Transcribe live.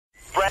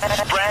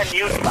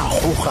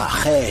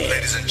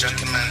Ladies and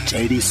gentlemen,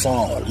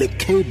 Edison le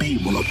KB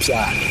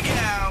Monopsane.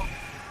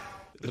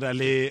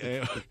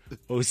 Rale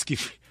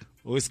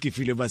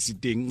oskifile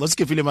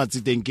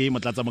matsiteng ke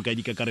motlatsa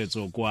mokaedi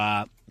kakaretso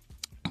kwa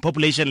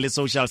Population le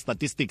Social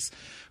Statistics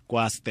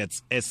kwa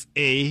Stats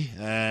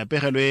SA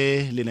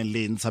pegelwe le neng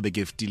le ntshabe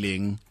ke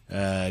ftileng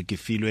ke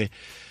filwe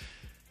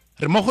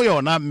re mo go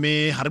yona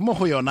mme ha re mo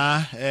go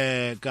yona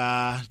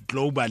ka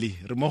globally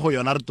re mo go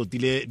yona re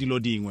totile dilo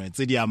dingwe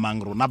tse di amang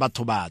rona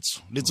batho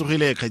batso le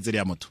tsogile kgaitsedi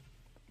ya motho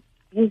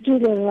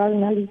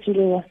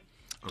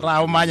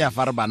ra o manya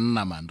fa re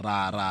banna man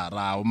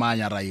ra o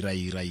manya ra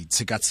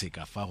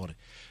itsheka fa gore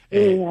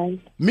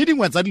mme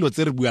dingwe tsa dilo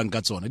tse re buang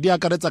ka tsone di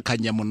akaretsa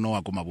kgang ya monno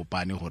wa ko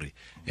Mabopane gore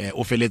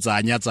o feletsa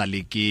anyatsa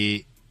le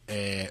ke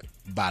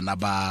bana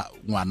ba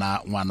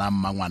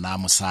ngwana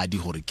mosadi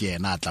gore ke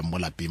ena a tla mo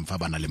lapeng fa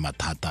bana le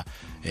mathata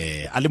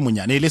a le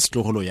monyane le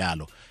setlogolo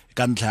yalo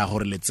ka ntlha ya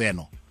gore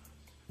letseno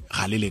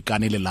ga le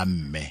lekane le la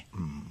mme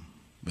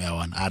ya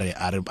wana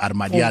are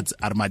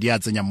madi a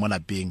tsenya mo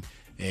lapeng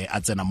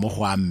a tsena mo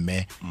go a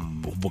mme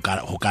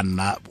go ka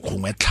nna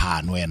gongwe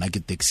tlhano ena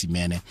ke taxi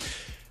man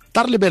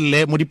ta re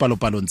lebelle mo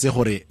dipalopalong tse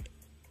gore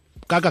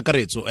ka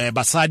kakaretso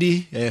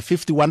basadi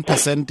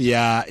 51%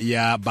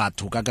 ya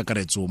batho ka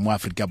kakaretso mo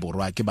Afrika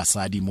Borwa ke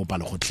basadi mo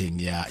palogotlheng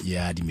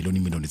ya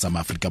dimilione tsa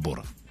Afrika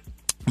Borwa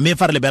mme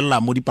fa re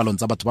lebella mo dipalong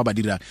tsa batho ba ba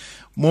dira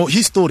mo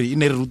history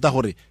ine re ruta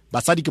gore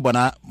basadi ke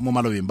bona mo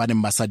malobeng ba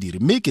neng basadiri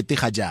mme ke te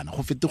ga jana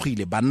go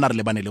fetogile banna re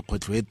le bane le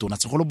kgwetlho e tona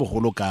segolo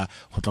bogolo ka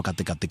go tloka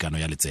tekatekano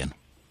ya letseno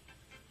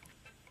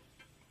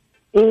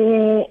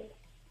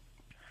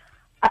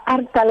a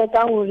re tale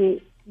ka gore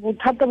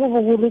bothata bo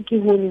bogolo ke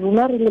gore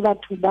rona re le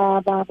batho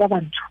ba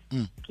bantsho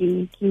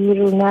ke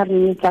rona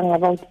re etsang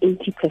about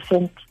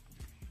 80%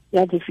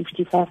 ya the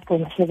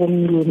 55.7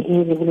 million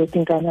e re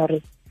boletseng kana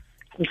re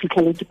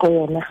fitlheletse ko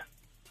yona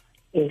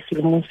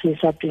selemong se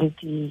sa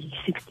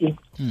 2016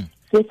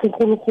 se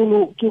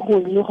segologolo ke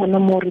gore le gona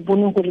mo re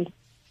bone gore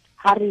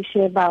ha re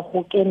sheba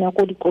go kena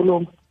ko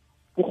dikolong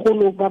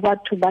bogolo ba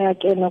batho ba ya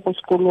kena ko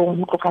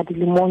sekolong go tloga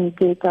dilemong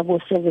tse ka bo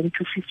 7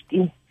 to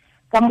 15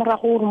 ka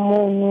morago gore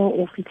mono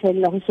o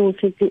fitlhelela go se o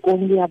setse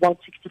only about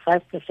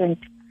 65%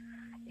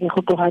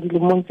 go tloga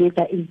dilemong tse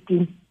ka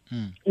 18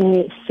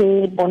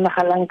 se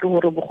bonagalang ke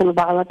gore bogolo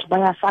ba batho ba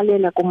ya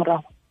salela ko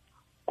morago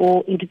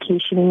ko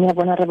education ya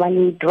bona re ba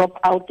le drop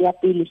out ya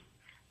pele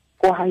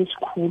ko high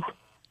school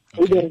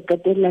e be re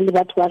qetella le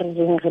batho ba re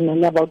reng re na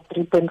le about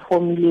 3.4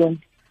 million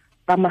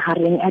ba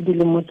mahareng a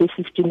dilemo tse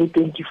 15 le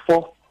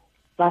 24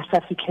 ba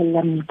sa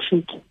fitlhella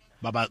matric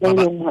ba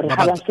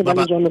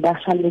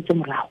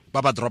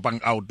dropping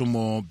out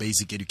mo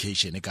basic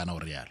education kana o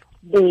realo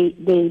they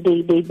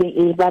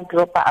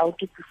drop out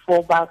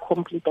before ba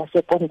complete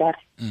secondary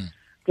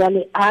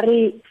jale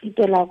are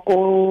fitela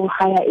ko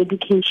higher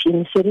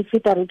education se re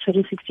fita re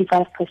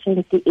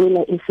 65%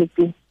 ela e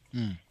fetseng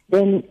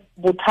then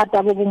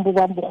bothata bo bombo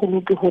ba bogolo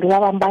ke gore ba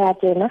bang ba ya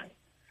tsena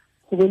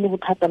go be le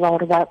bothata ba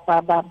gore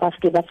ba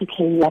se ba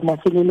fitlhela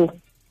mafelelo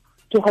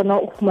ke gona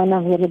o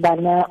fumana gore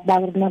bana ba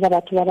rena ba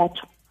batho ba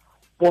batho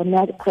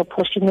bona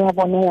proportion ya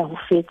bona ya go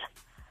feta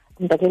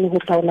ntate le go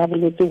tlaona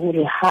boletse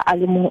gore ha a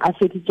le mong a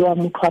feditse wa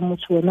motho wa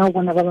motho wena o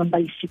bona ba bang ba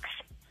 6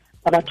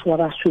 ba batho ba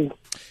basweu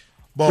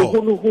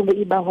bogolo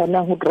e ba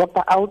hona go drop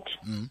out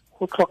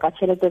go tlhoka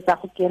tšhelete tsa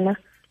go kena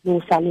le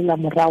o salela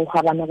morago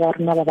ga bana ba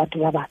rena ba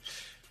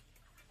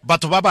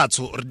batho ba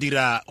batsho re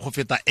dira go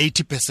feta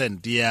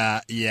 80%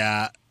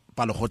 ya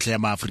palogotlhe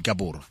ya Afrika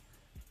Borwa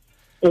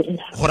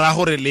go ra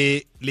gore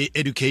le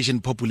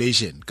education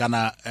population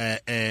kana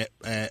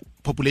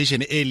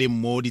population e le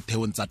mo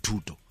ditheong tsa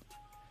thuto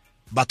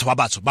batho ba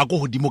batsho ba go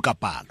godimo ka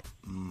palo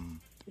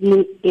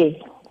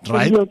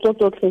right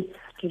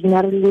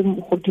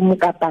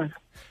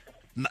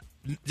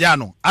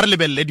jaanong a re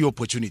lebelele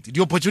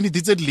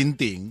di-opportunity tse di leng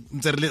teng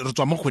ntse re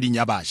tswa mo kgweding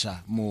ya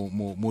bašwa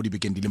mo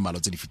dibekeng di le malo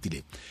tse di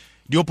fetileng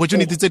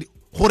di-opportunity tse di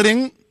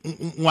goreng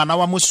ngwana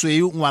wa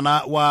mosweu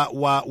ngwana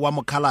wa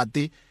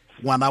mokhalate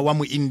ngwana wa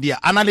mo India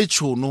ana le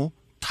tšhono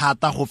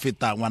thata go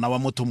feta ngwana wa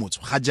motho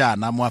motsho ga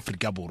jana mo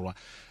Afrika Borwa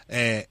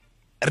re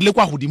le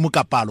kwa godimo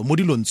ka palo mo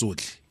dilong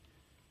tsotlhe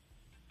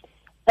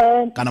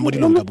kana mo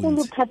dilong ka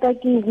bontsi thata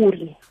ke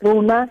gore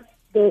rona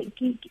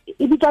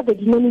e bitsa the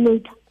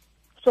denominator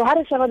so ha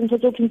re sheba dintho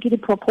tse ke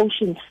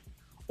di-proportions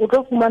o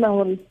tlo fumana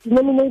gore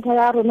denominator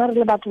ya rona re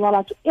le batho ba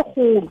batho e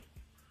golo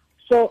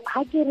so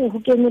ha ke re go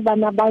kene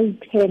bana ba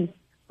 10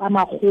 ba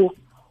magolo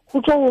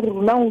go tswa gore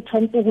rona o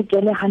tshwanetse go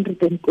kene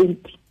 120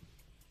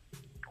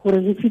 gore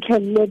re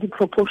fitlhelele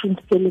di-proportions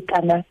tse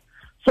lekanang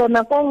so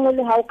nako nngwe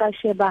le ha o ka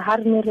sheba ha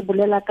re ne re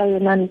bolela ka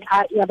yona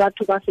ntlha ya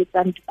batho ba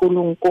fetsang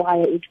dikolong ko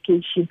higher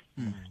education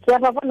ke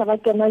ba bona ba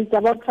kena it's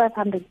about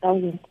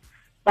 500,000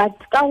 but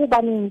ka go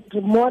baneng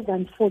more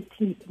than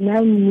 49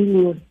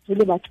 million re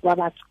le batho ba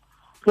batho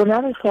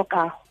rona re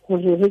hloka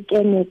gore re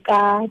kene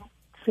ka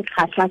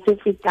sekgahla se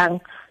fetang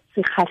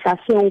sekgahla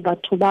seo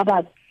batho ba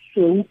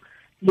batsweu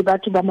le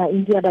batho ba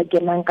ma-India ba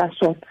kenang ka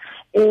sona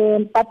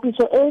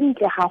papiso e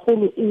ntle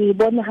haholo e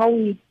bone ha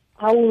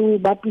o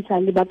bapisa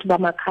le batho ba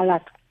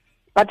makhalata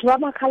batho ba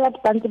makhala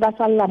ba ntse ba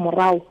salla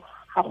morao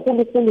ga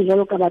golo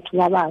jalo ka batho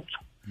ba batho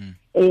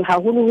ga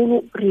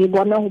golo re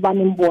bona go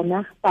baneng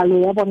bona palo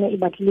ya bona e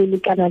batlile le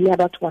kana le ya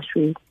batho ba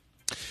shwele.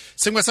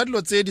 Sengwe sa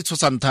dilo tse di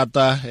tshosang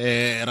thata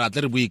ra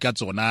tle re bue ka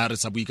tsona re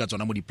sa bue ka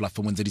tsona mo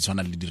di-platformong tse di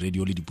tshwanang le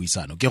di-radio le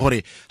dipuisano ke gore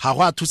ga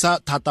go a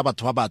thusa thata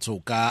batho ba batho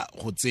ka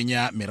go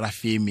tsenya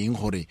merafe emeng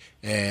gore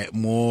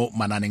mo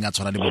mananeng a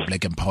tshwana le bo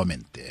black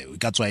empowerment e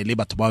ka tswa ile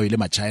batho bao ile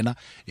ma-China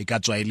e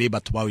ka tswa ile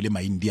batho bao ile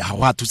ma-India ga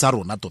go a thusa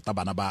rona tota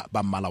bana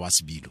ba mmala wa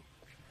sebilo.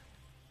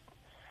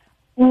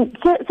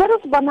 Se re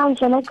se bonang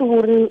sona ke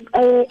gore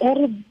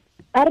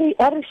a re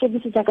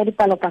shebisetsa ka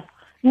dipalopalo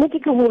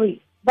nnete ke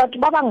gore batho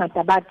ba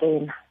bangata ba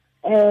tsena.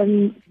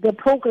 The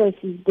progress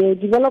is there,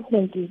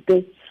 development is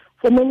there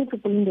for many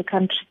people in the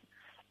country.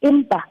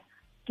 Empa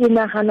ke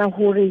nagana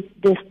hore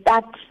the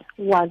start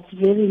was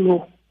very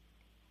low.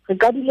 Re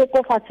ka dile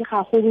ko fatshe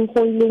ga go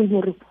ileng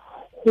hore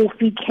go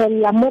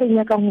fitlhella mo re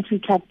nyakang go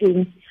fitlha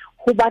teng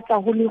go batla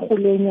go le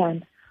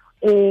golenyana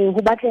go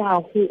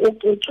batlega go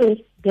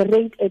oketswe the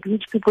rate at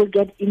which people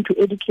get into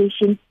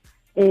education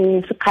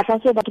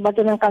sekgatla se batho ba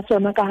tsena ka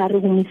sona ka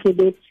hare go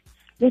mesebetsi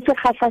le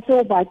sekgatla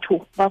se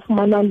batho ba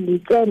fumanang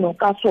letseno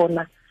ka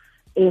sona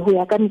go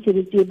ya ka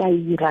mesebetsi e ba e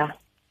dirang.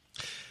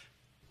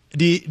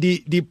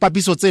 Di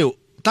papiso tseo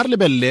ta re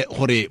lebelle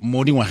gore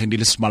mo dingwageng di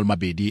le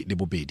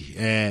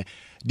 2022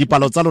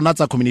 dipalo tsa lona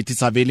tsa community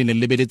survey le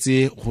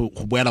lebeletse go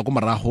boela go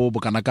morago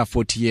bokana ka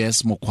 40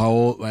 years mokgwa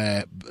o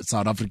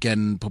South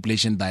African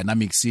population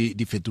dynamics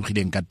di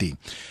fetogileng ka teng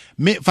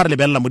mme fa re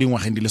lebella mo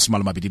dingwageng di le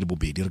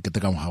 2022 re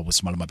ketekang ga bo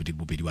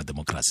 2022 wa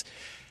democracy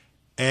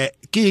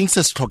ke eng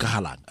se se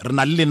tlhokagalang re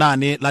na le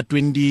lenane la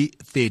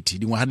 2030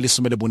 dingwaga di le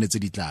 14 tse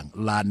di tlang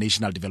la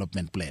National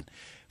Development Plan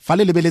fa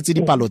le lebeletse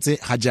dipalo tse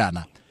ga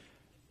jana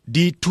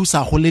di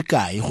thusa go le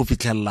kae go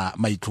fitlhella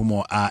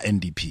maitlhomo a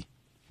NDP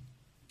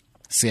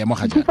seemo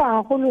ga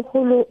jana go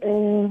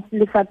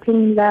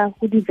lefapheng la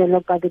go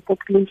developa the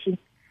population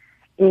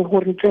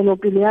gore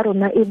tswelopele ya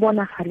rona e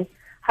bonagale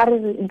ga re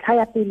ntlha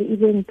ya pele e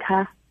be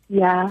ntlha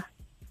ya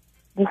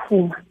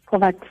bofuma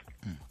poverty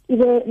e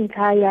be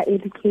ntlha ya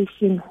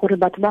education gore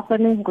batho ba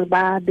kgone gore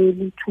ba be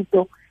le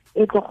thuto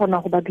e tlo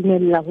kgona go ba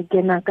dumelela go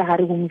kena ka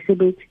hare go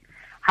mesebetsi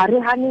ga re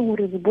hane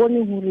gore re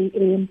bone gore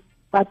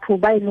batho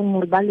ba e leng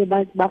gore ba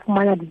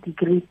fumana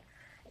di-degree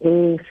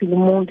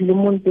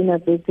dilemong tsena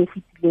tse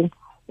fetileng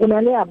o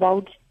na le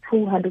about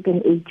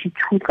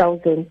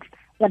 282,000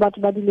 ya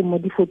batho ba dilemo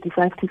di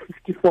 45 to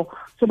 54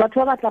 so batho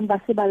ba batlang ba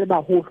se ba le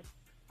baholo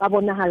ba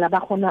bonagala ba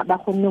kgone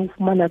go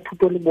fumana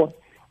thuto le bona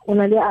o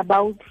na le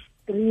about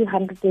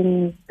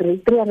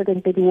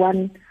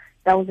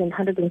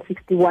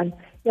 331,161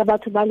 ya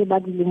batho ba le ba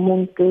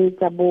dilemong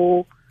tsa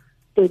bo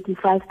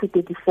 35 to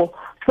 34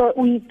 so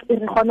re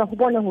kgona go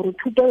bona gore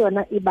thuto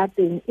yona e ba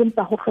teng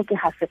empa go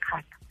tlhokega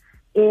sekgata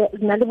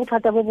na le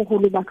bothata bo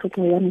bogolo ba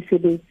tlhokego ya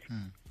mesebetsi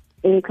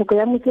tlhoko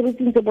ya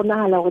mesebetsi ntse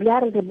bonagala gore le ha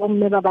re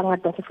bomme ba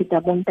bangata go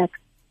feta bontate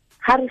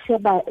ga re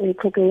sheba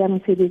tlhoko ya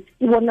mesebetsi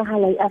e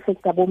bonagala e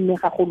affecta bomme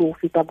gagolo go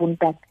feta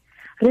bontate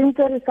re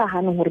ntse re sa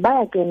gane gore ba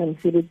ya kena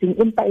mesebetsing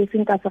empa e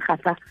seng ka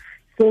segatla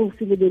seo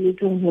se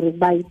lebeletseng gore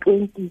by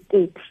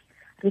 2030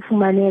 re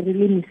fumane re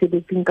le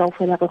mesebetsing ka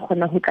ofela re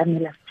kgona go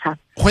tlamela setšhaba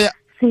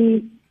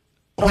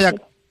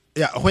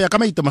go ya ka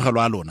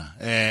maitemogelo a lona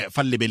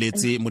fa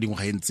lebeletse mo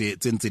dingwageng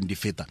tse ntseng di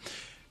feta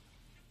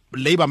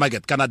labor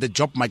market kana the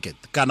job market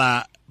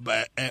kana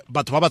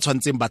batho ba ba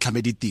tshwantseng ba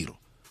tlhame ditiro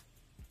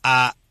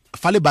a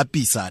fa le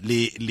bapisa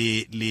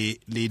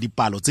le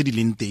dipalo tse di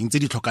leng teng tse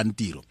di tlhokang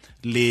tiro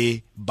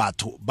le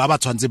batho ba ba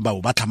tshwantseng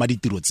ba tlhama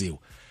ditiro tseo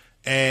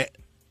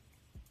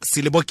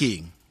se le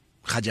bokeng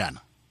ga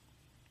jana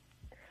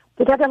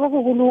bothata bo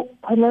bogolo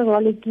gona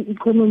jwale ke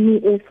economy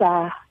e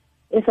sa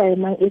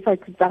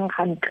tsitsang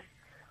gantle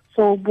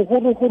so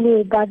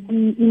bogologolo ba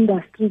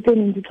di-industry tse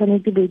neng di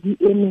tshwanetse be di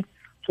eme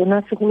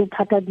tsona segolo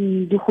thata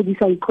di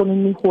godisa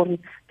economy gore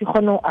di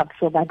kgone go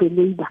absorba the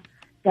labor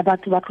ya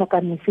batho ba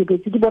tlhokang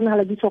mesebetsi di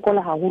bonagala di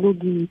sokola gagolo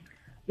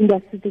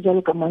di-industry tse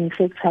jalo ka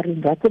manufacturing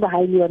ra tseba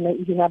ga e le yone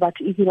e dira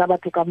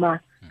batho ka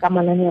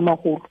manane a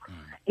magolo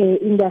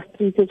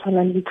industry tse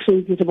tshwanang le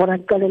trade re bona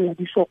di kalela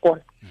di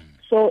sokola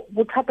so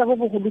bothata bo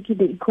bogolo ke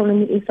the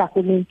economy e sa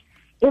goleng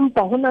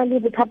empa go na le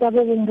bothata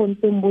bo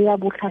bontseng bo ya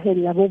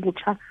botlhagelela bo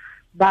botjha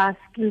ba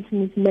skills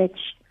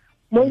mismatch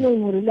mo e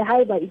leng gore le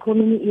haeba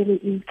economy e re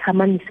e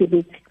tlhama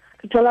mesebetsi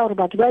re thola gore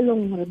batho ba e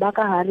leng gore ba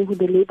ka hare go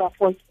the labor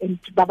force and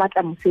ba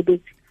batla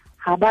mosebetsi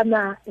ga ba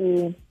na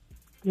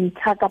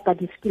ntlha kapa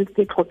di-skills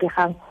tse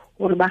tlhokegang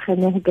gore ba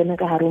kgone go kena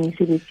ka hare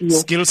mesebetsi yo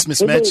skills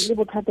mismatch le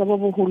bothata bo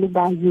bogolo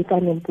ba youth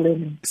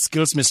unemployment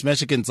skills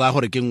mismatch ke ntsa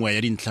gore ke nngwe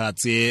ya dintlha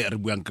tse re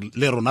buang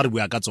le rona re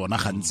bua ka tsona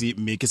gantsi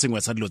mme ke sengwe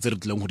sa dilo tse re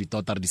tlileng go di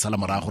tota re di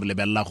sala morago gore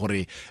lebella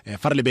gore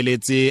fa re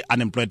lebeletse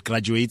unemployed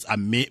graduates a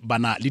mme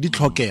bana le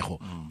ditlhokego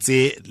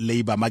tse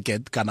labor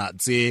market kana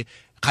tse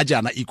ga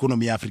jana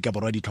economy ya Africa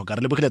borwa di tlhoka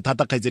re lebogile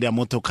thata kgaitsedi ya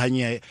motho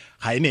kganye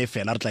ga ene e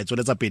fela re tla e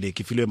tsweletsa pele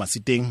ke filwe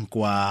masiteng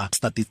kwa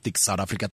Statistics South Africa